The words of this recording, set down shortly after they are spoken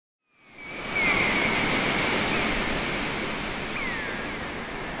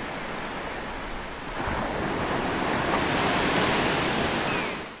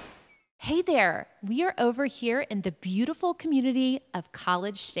Hey there, we are over here in the beautiful community of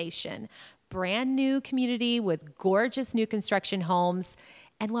College Station. Brand new community with gorgeous new construction homes.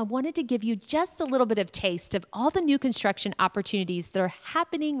 And I wanted to give you just a little bit of taste of all the new construction opportunities that are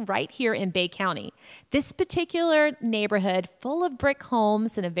happening right here in Bay County. This particular neighborhood full of brick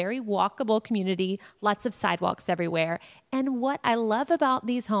homes in a very walkable community, lots of sidewalks everywhere. And what I love about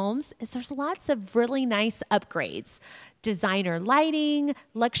these homes is there's lots of really nice upgrades. Designer lighting,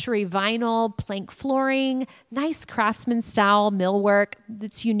 luxury vinyl, plank flooring, nice craftsman style millwork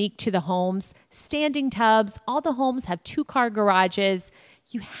that's unique to the homes, standing tubs. All the homes have 2-car garages.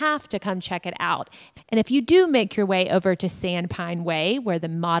 You have to come check it out. And if you do make your way over to Sandpine Way, where the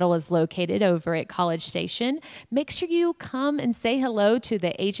model is located over at College Station, make sure you come and say hello to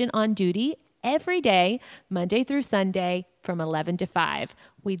the agent on duty every day, Monday through Sunday, from 11 to 5.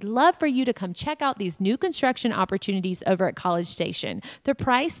 We'd love for you to come check out these new construction opportunities over at College Station. They're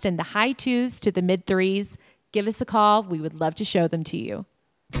priced in the high 2s to the mid 3s. Give us a call. We would love to show them to you.